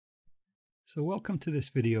So welcome to this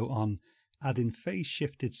video on adding phase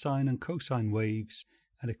shifted sine and cosine waves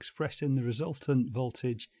and expressing the resultant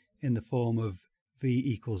voltage in the form of V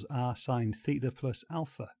equals R sine theta plus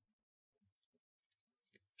alpha.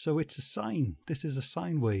 So it's a sine. This is a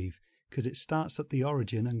sine wave because it starts at the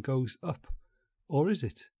origin and goes up. Or is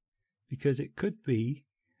it? Because it could be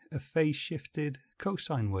a phase shifted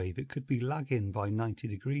cosine wave. It could be lagging by 90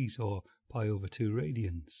 degrees or pi over 2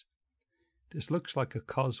 radians. This looks like a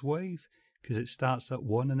cos wave because it starts at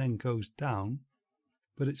 1 and then goes down,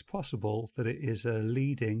 but it's possible that it is a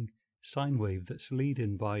leading sine wave that's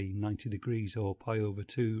leading by 90 degrees or pi over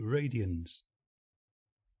 2 radians.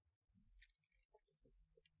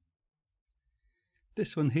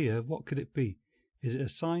 This one here, what could it be? Is it a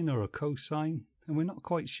sine or a cosine? And we're not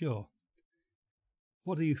quite sure.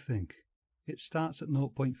 What do you think? It starts at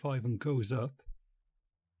 0.5 and goes up.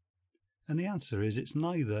 And the answer is it's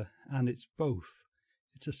neither and it's both.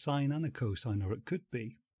 It's a sine and a cosine, or it could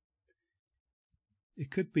be.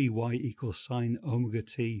 It could be y equals sine omega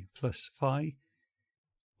t plus phi,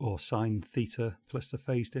 or sine theta plus the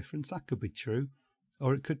phase difference. That could be true.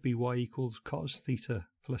 Or it could be y equals cos theta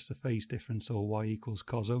plus the phase difference, or y equals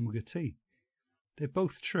cos omega t. They're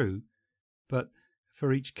both true, but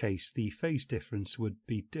for each case the phase difference would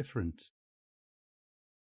be different.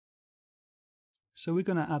 So we're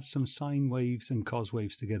going to add some sine waves and cos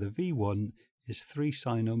waves together. V1 is 3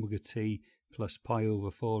 sine omega t plus pi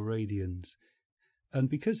over 4 radians. And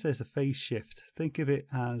because there's a phase shift, think of it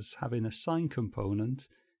as having a sine component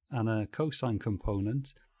and a cosine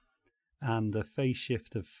component and a phase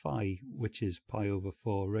shift of phi, which is pi over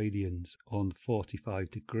 4 radians on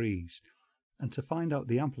 45 degrees. And to find out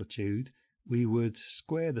the amplitude, we would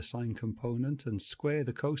square the sine component and square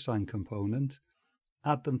the cosine component,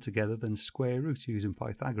 add them together, then square root using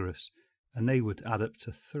Pythagoras, and they would add up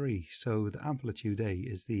to 3. So the amplitude A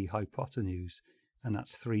is the hypotenuse, and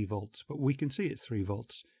that's 3 volts. But we can see it's 3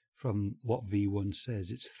 volts from what V1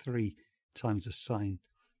 says. It's 3 times the sine,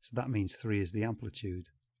 so that means 3 is the amplitude.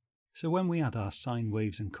 So when we add our sine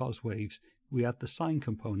waves and cos waves, we add the sine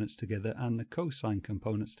components together and the cosine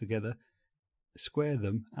components together, square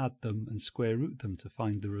them, add them, and square root them to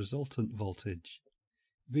find the resultant voltage.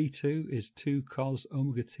 V2 is 2 cos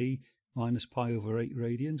omega t minus pi over 8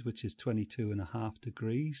 radians, which is 22.5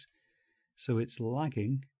 degrees. So it's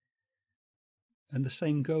lagging. And the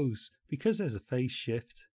same goes, because there's a phase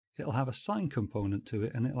shift, it'll have a sine component to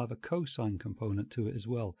it and it'll have a cosine component to it as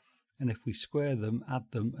well. And if we square them,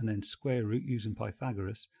 add them, and then square root using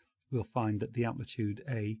Pythagoras, we'll find that the amplitude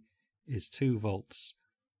A is 2 volts.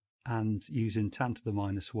 And using tan to the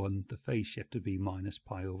minus 1, the phase shift would be minus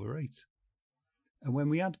pi over 8. And when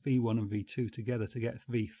we add V1 and V2 together to get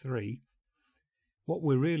V3, what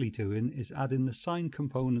we're really doing is adding the sine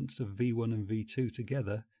components of V1 and V2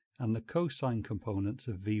 together and the cosine components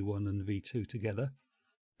of V1 and V2 together.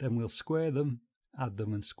 Then we'll square them, add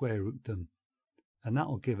them, and square root them. And that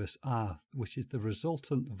will give us R, which is the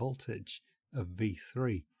resultant voltage of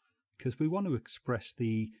V3, because we want to express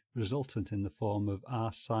the resultant in the form of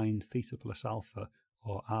R sine theta plus alpha,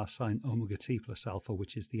 or R sine omega t plus alpha,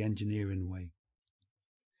 which is the engineering way.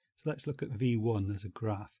 So let's look at V1 as a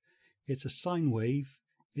graph. It's a sine wave.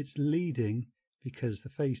 It's leading because the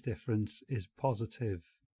phase difference is positive.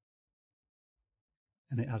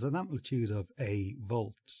 And it has an amplitude of A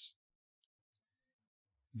volts.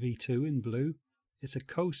 V2 in blue, it's a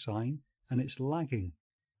cosine and it's lagging.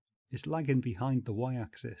 It's lagging behind the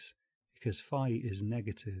y-axis because phi is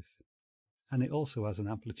negative. And it also has an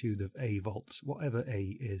amplitude of A volts, whatever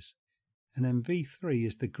A is. And then V3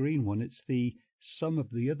 is the green one. It's the sum of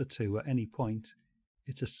the other two at any point.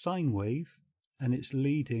 It's a sine wave and it's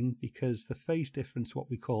leading because the phase difference, what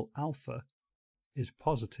we call alpha, is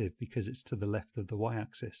positive because it's to the left of the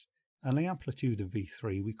y-axis. And the amplitude of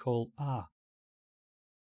V3 we call R.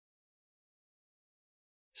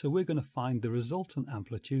 So we're going to find the resultant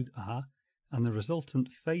amplitude R and the resultant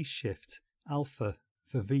phase shift alpha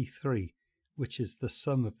for V3, which is the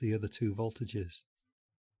sum of the other two voltages.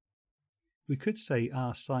 We could say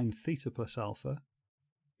R sine theta plus alpha,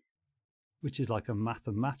 which is like a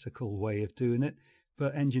mathematical way of doing it,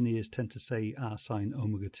 but engineers tend to say R sine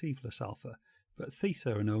omega t plus alpha. But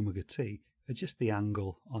theta and omega t are just the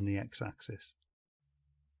angle on the x-axis.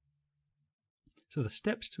 So the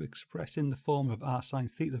steps to express in the form of R sine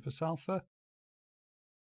theta plus alpha.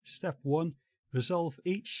 Step 1. Resolve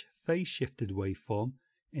each phase shifted waveform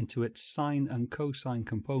into its sine and cosine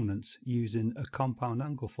components using a compound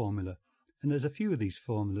angle formula. And there's a few of these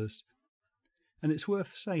formulas. And it's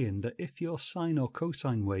worth saying that if your sine or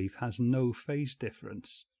cosine wave has no phase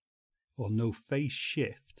difference or no phase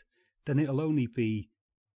shift, then it'll only be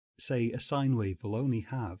say a sine wave will only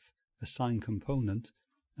have a sine component,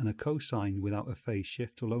 and a cosine without a phase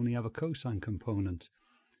shift will only have a cosine component.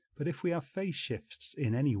 But if we have phase shifts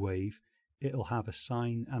in any wave, it'll have a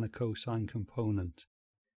sine and a cosine component.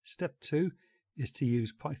 Step 2 is to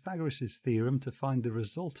use Pythagoras' theorem to find the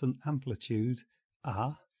resultant amplitude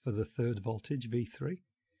R for the third voltage V3,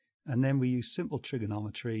 and then we use simple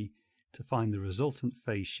trigonometry to find the resultant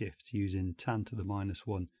phase shift using tan to the minus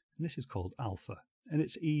 1, and this is called alpha, and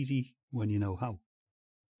it's easy when you know how.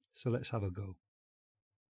 So let's have a go.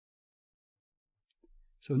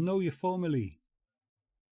 So know your formulae.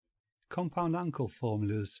 Compound angle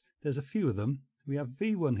formulas, there's a few of them. We have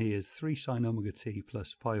V1 here is 3 sine omega t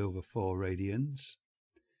plus pi over 4 radians,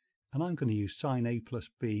 and I'm going to use sine A plus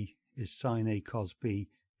B is sine A cos B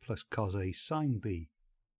plus cos A sine B.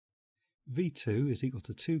 V2 is equal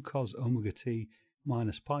to 2 cos omega t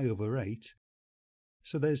minus pi over 8.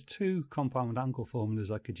 So there's two compound angle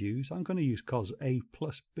formulas I could use. I'm going to use cos A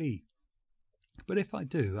plus B. But if I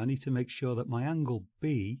do, I need to make sure that my angle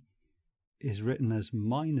B is written as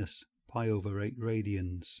minus pi over 8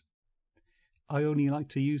 radians. I only like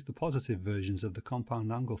to use the positive versions of the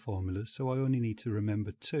compound angle formulas, so I only need to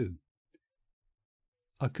remember two.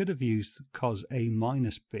 I could have used cos A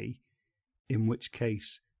minus B, in which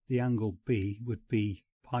case the angle B would be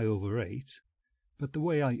pi over 8, but the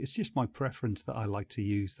way it's just my preference that I like to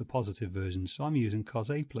use the positive version, so I'm using cos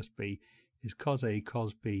A plus B is cos A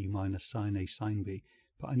cos B minus sine A sine B,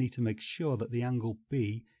 but I need to make sure that the angle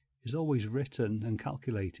B is always written and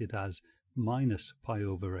calculated as minus pi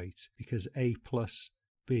over 8, because A plus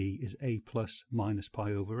B is A plus minus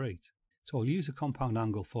pi over 8. So I'll use a compound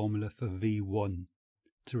angle formula for V1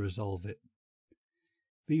 to resolve it.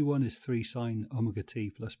 V1 is 3 sine omega t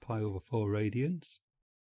plus pi over 4 radians.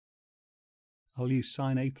 I'll use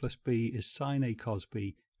sine A plus B is sine A cos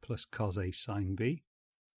B plus cos A sine B.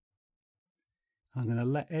 I'm going to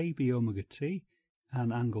let A be omega t,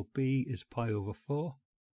 and angle B is pi over 4.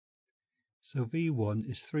 So V1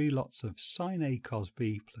 is 3 lots of sine A cos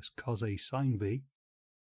B plus cos A sine B,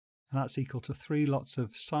 and that's equal to 3 lots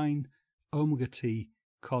of sine omega t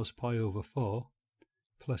cos pi over 4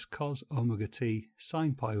 plus cos omega t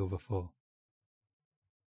sine pi over 4,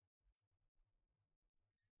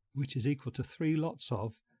 which is equal to 3 lots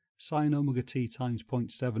of sine omega t times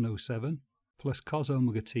 0.707 plus cos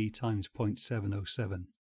omega t times 0.707.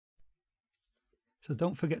 So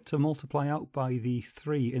don't forget to multiply out by the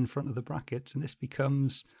 3 in front of the brackets, and this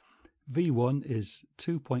becomes V1 is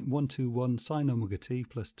 2.121 sine omega t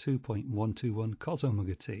plus 2.121 cos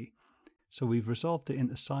omega t. So we've resolved it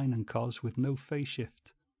into sine and cos with no phase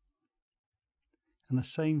shift. And the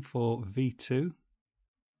same for V2.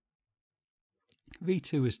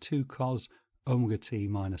 V2 is 2 cos omega t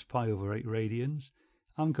minus pi over 8 radians.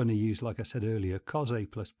 I'm going to use, like I said earlier, cos A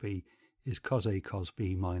plus B is cos A cos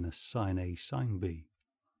B minus sine A sine B.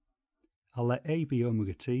 I'll let A be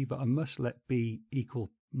omega t, but I must let B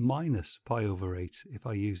equal minus pi over 8 if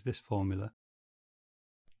I use this formula.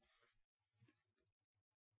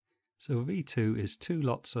 So V2 is 2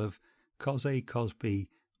 lots of cos A cos B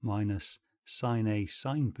minus sine A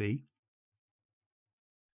sine B,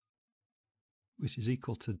 which is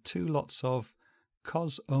equal to 2 lots of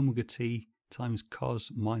cos omega t times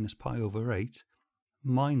cos minus pi over 8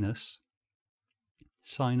 minus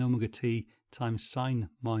sine omega t times sine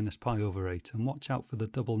minus pi over 8, and watch out for the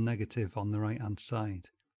double negative on the right hand side.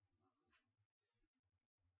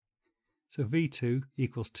 So V2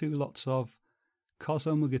 equals 2 lots of cos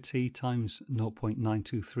omega t times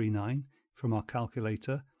 0.9239 from our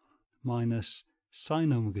calculator minus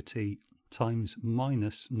sine omega t times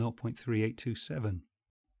minus 0.3827.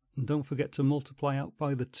 And don't forget to multiply out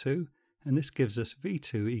by the 2, and this gives us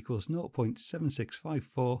V2 equals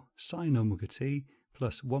 0.7654 sine omega t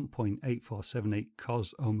plus 1.8478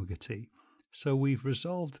 cos omega t. So we've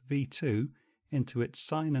resolved V2 into its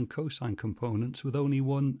sine and cosine components with only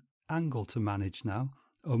one angle to manage now,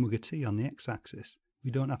 omega t on the x-axis.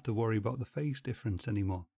 We don't have to worry about the phase difference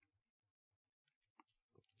anymore.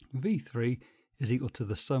 V3 is equal to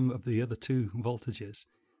the sum of the other two voltages.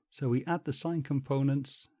 So we add the sine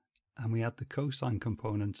components and we add the cosine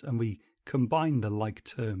components, and we combine the like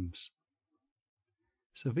terms.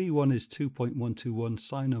 So V1 is 2.121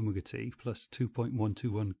 sine omega t plus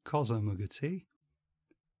 2.121 cos omega t.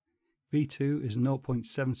 V2 is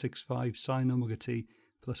 0.765 sine omega t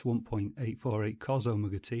plus 1.848 cos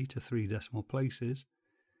omega t to 3 decimal places.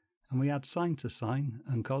 And we add sine to sine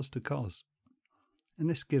and cos to cos. And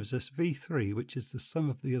this gives us V3, which is the sum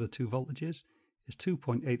of the other two voltages, is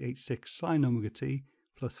 2.886 sine omega t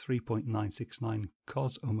plus 3.969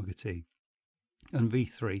 cos omega t. And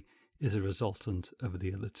V3 is a resultant of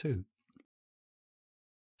the other two.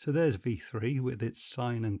 So there's V3 with its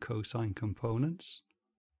sine and cosine components.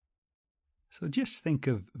 So just think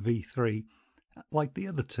of V3 like the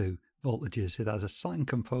other two voltages. It has a sine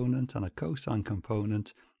component and a cosine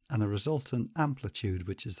component and a resultant amplitude,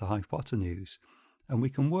 which is the hypotenuse. And we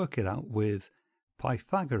can work it out with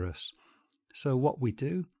Pythagoras. So what we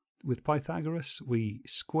do with Pythagoras, we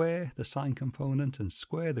square the sine component and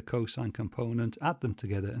square the cosine component, add them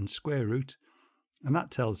together and square root. And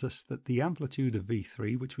that tells us that the amplitude of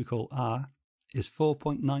V3, which we call R, is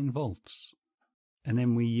 4.9 volts. And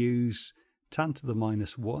then we use tan to the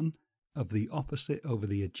minus 1 of the opposite over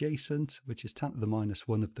the adjacent, which is tan to the minus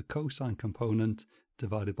 1 of the cosine component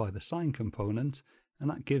divided by the sine component. And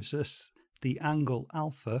that gives us the angle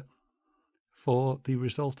alpha for the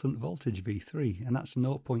resultant voltage V3, and that's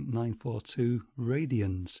 0.942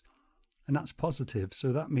 radians. And that's positive,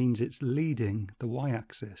 so that means it's leading the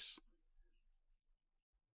y-axis.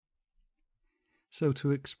 So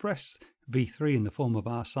to express V3 in the form of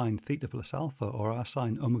r sine theta plus alpha or r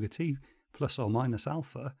sine omega t plus or minus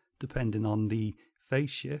alpha, depending on the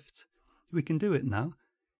phase shift, we can do it now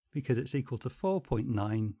because it's equal to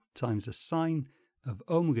 4.9 times the sine of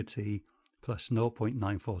omega t plus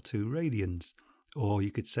 0.942 radians. Or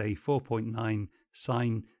you could say 4.9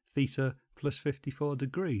 sine theta plus 54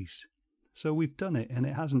 degrees. So we've done it and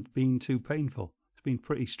it hasn't been too painful. It's been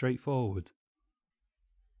pretty straightforward.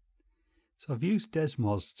 So I've used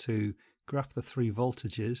Desmos to graph the three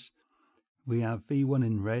voltages. We have V1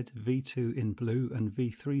 in red, V2 in blue, and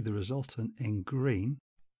V3, the resultant, in green.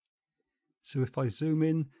 So if I zoom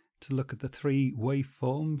in to look at the three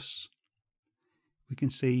waveforms, we can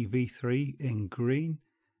see V3 in green,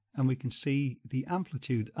 and we can see the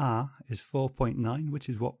amplitude R is 4.9, which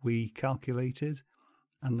is what we calculated,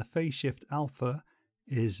 and the phase shift alpha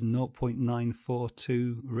is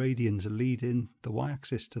 0.942 radians leading the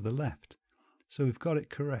y-axis to the left. So we've got it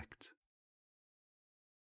correct.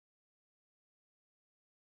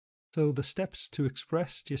 So the steps to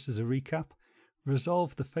express, just as a recap,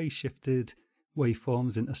 resolve the phase shifted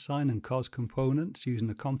waveforms into sine and cos components using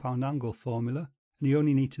the compound angle formula, and you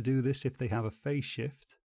only need to do this if they have a phase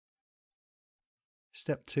shift.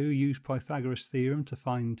 Step 2, use Pythagoras theorem to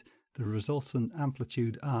find the resultant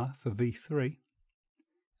amplitude R for V3,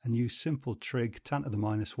 and use simple trig tan to the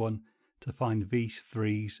minus 1 to find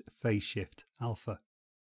V3's phase shift alpha.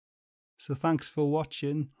 So thanks for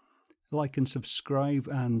watching. Like and subscribe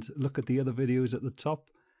and look at the other videos at the top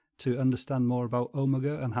to understand more about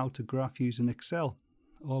omega and how to graph using Excel.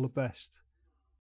 All the best.